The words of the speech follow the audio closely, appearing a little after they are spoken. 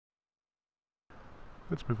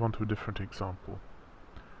Let's move on to a different example.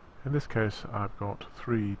 In this case I've got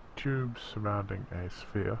three tubes surrounding a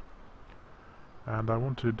sphere, and I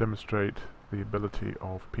want to demonstrate the ability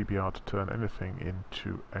of PBR to turn anything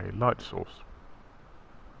into a light source.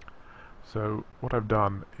 So what I've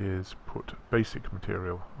done is put basic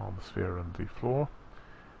material on the sphere and the floor,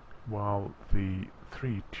 while the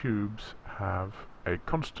three tubes have a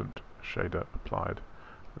constant shader applied.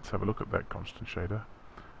 Let's have a look at that constant shader,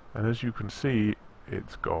 and as you can see,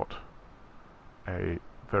 it's got a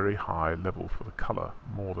very high level for the color,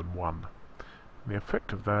 more than 1. And the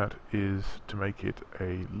effect of that is to make it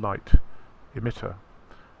a light emitter,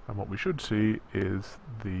 and what we should see is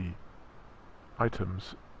the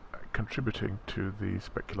items contributing to the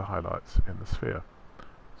specular highlights in the sphere.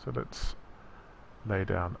 So let's lay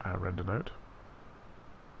down our render node.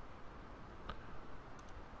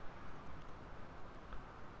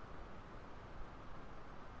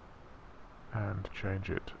 And change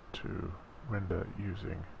it to render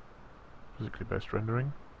using physically based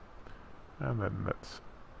rendering, and then let's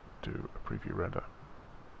do a preview render.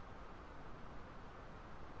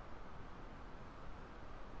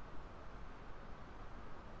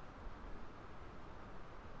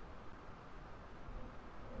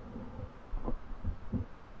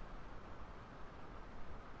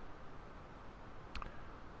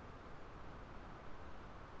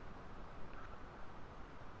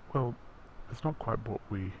 Well, it's not quite what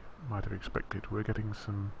we might have expected. We're getting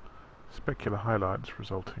some specular highlights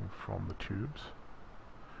resulting from the tubes,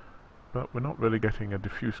 but we're not really getting a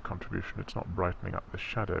diffuse contribution. It's not brightening up the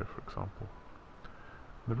shadow, for example.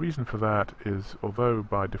 The reason for that is, although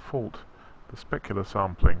by default the specular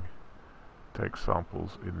sampling takes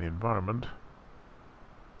samples in the environment,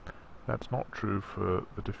 that's not true for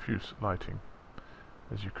the diffuse lighting.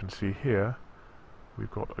 As you can see here,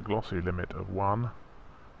 we've got a glossy limit of 1,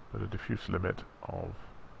 but a diffuse limit of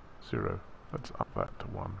 0. Let's up that to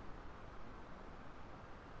 1.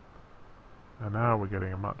 And now we're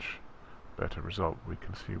getting a much better result. We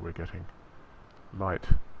can see we're getting light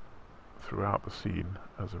throughout the scene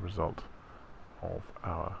as a result of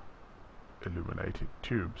our illuminated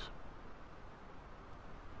tubes.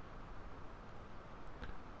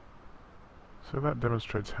 So that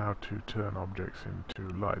demonstrates how to turn objects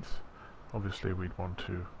into lights. Obviously we'd want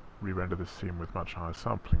to re-render this scene with much higher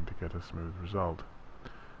sampling to get a smooth result.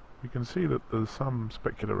 We can see that there's some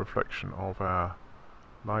specular reflection of our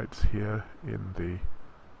lights here in the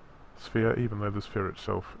sphere, even though the sphere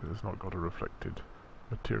itself has not got a reflective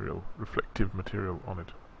material on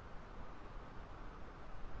it.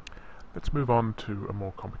 Let's move on to a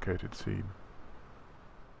more complicated scene.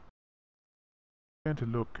 We're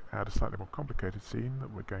going to look at a slightly more complicated scene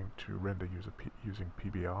that we're going to render using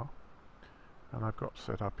PBR. And I've got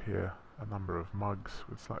set up here a number of mugs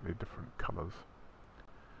with slightly different colors.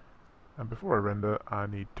 And before I render, I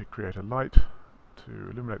need to create a light to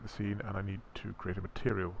illuminate the scene, and I need to create a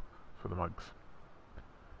material for the mugs.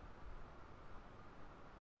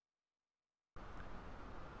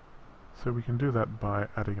 So we can do that by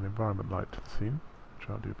adding an environment light to the scene, which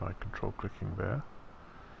I'll do by control clicking there.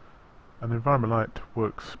 An environment light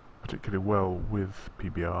works particularly well with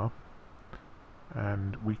PBR,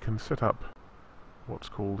 and we can set up what's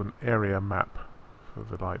called an area map for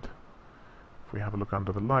the light. If we have a look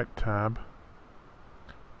under the light tab,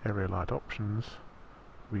 area light options,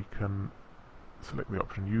 we can select the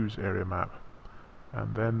option use area map,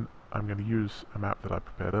 and then I'm going to use a map that I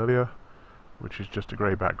prepared earlier, which is just a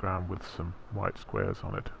grey background with some white squares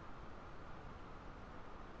on it.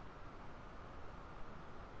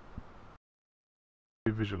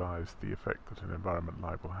 We visualize the effect that an environment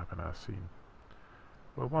light will have in our scene.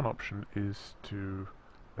 Well, one option is to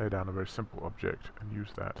lay down a very simple object and use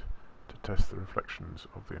that to test the reflections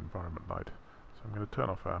of the environment light. So I'm going to turn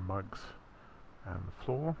off our mugs and the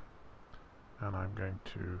floor, and I'm going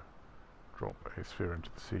to drop a sphere into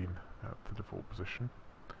the scene at the default position.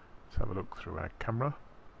 Let's have a look through our camera,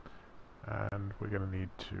 and we're going to need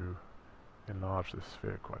to enlarge this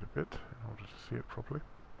sphere quite a bit in order to see it properly.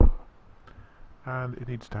 And it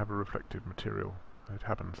needs to have a reflective material. It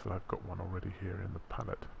happens that I've got one already here in the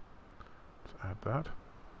palette. Let's add that.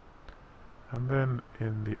 And then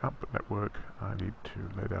in the output network I need to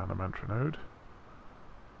lay down a mantra node,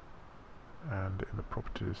 and in the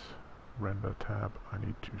properties render tab I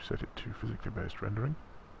need to set it to physically based rendering,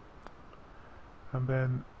 and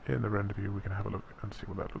then in the render view we can have a look and see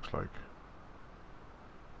what that looks like.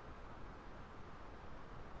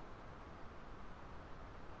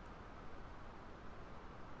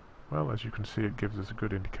 Well, as you can see, it gives us a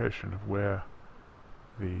good indication of where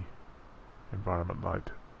the environment light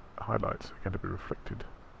highlights are going to be reflected.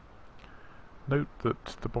 Note that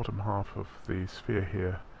the bottom half of the sphere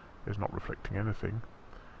here is not reflecting anything,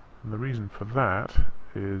 and the reason for that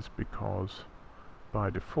is because by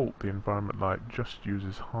default the environment light just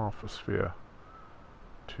uses half a sphere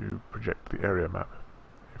to project the area map.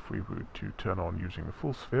 If we were to turn on using the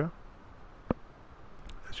full sphere,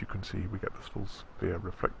 as you can see, we get this full sphere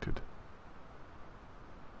reflected.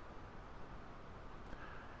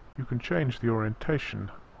 You can change the orientation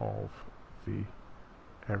of the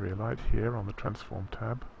area light here on the Transform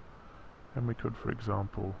tab, and we could, for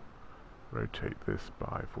example, rotate this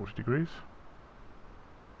by 40 degrees,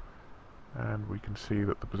 and we can see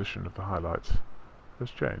that the position of the highlights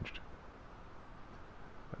has changed.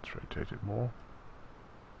 Let's rotate it more,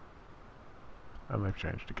 and they've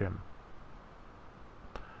changed again.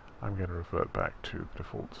 I'm going to revert back to the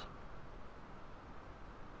defaults.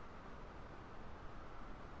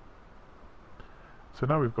 So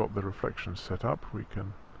now we've got the reflections set up, we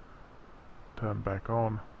can turn back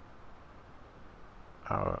on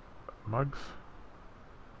our mugs.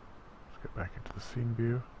 Let's get back into the scene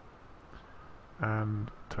view and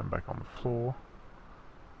turn back on the floor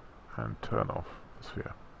and turn off the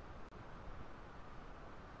sphere.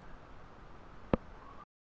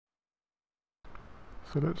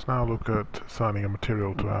 So let's now look at assigning a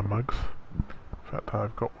material to our mugs. In fact,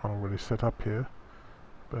 I've got one already set up here,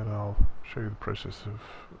 but I'll show you the process of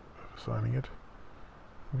assigning it.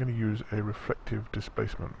 I'm going to use a reflective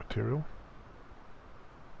displacement material.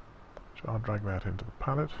 So I'll drag that into the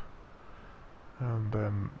palette, and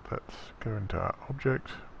then let's go into our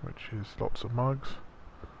object, which is lots of mugs,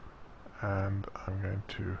 and I'm going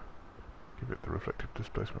to give it the reflective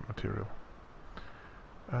displacement material.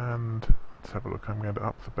 And let's have a look. I'm going to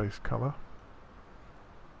up the base color.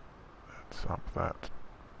 Let's up that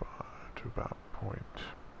to about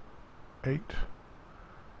 0.8,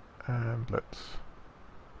 and let's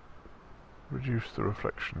reduce the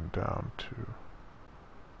reflection down to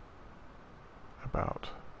about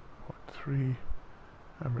 0.3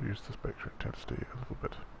 and reduce the spectral intensity a little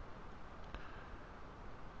bit.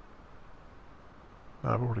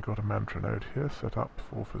 Now I've already got a mantra node here set up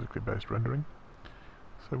for physically based rendering,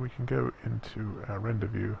 so we can go into our render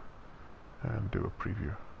view and do a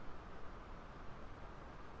preview.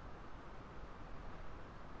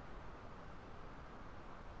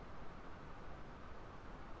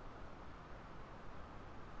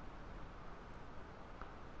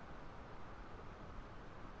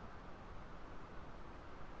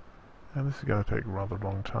 And this is going to take a rather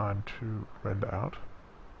long time to render out,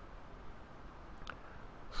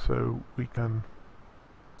 so we can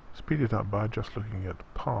speed it up by just looking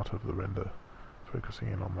at part of the render, focusing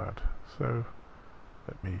in on that. So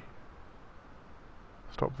let me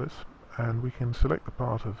stop this, and we can select the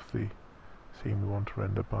part of the scene we want to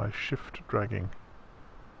render by shift dragging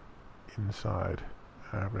inside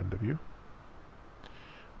our render view.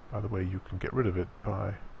 By the way, you can get rid of it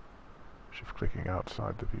by shift clicking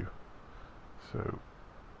outside the view. So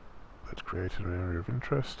let's create an area of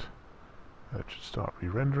interest. It should start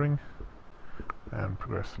re-rendering and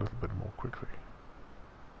progress a little bit more quickly.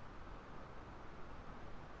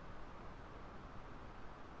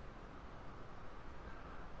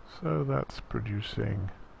 So that's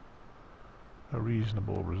producing a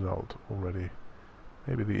reasonable result already.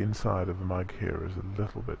 Maybe the inside of the mug here is a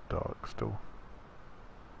little bit dark still.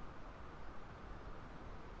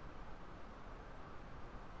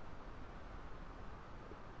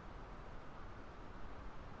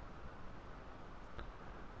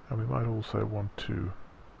 And we might also want to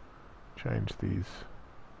change these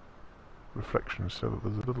reflections so that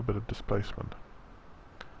there's a little bit of displacement.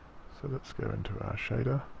 So let's go into our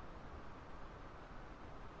shader,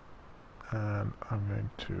 and I'm going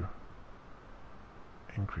to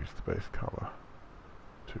increase the base color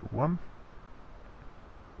to 1,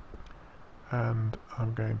 and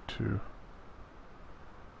I'm going to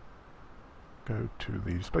go to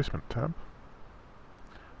the displacement tab,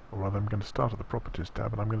 or rather I'm going to start at the properties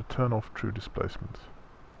tab, and I'm going to turn off true displacements.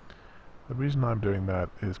 The reason I'm doing that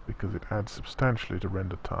is because it adds substantially to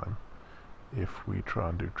render time if we try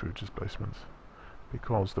and do true displacements,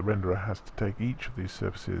 because the renderer has to take each of these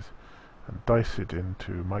surfaces and dice it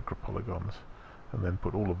into micropolygons and then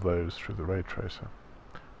put all of those through the ray tracer.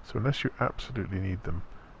 So unless you absolutely need them,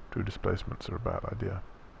 true displacements are a bad idea.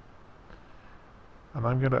 And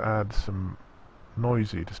I'm going to add some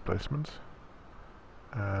noisy displacements,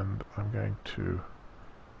 and I'm going to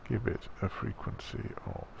give it a frequency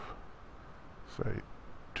of, say,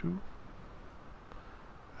 2,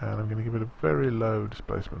 and I'm going to give it a very low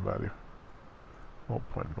displacement value,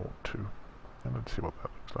 0.02, and let's see what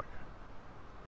that looks like.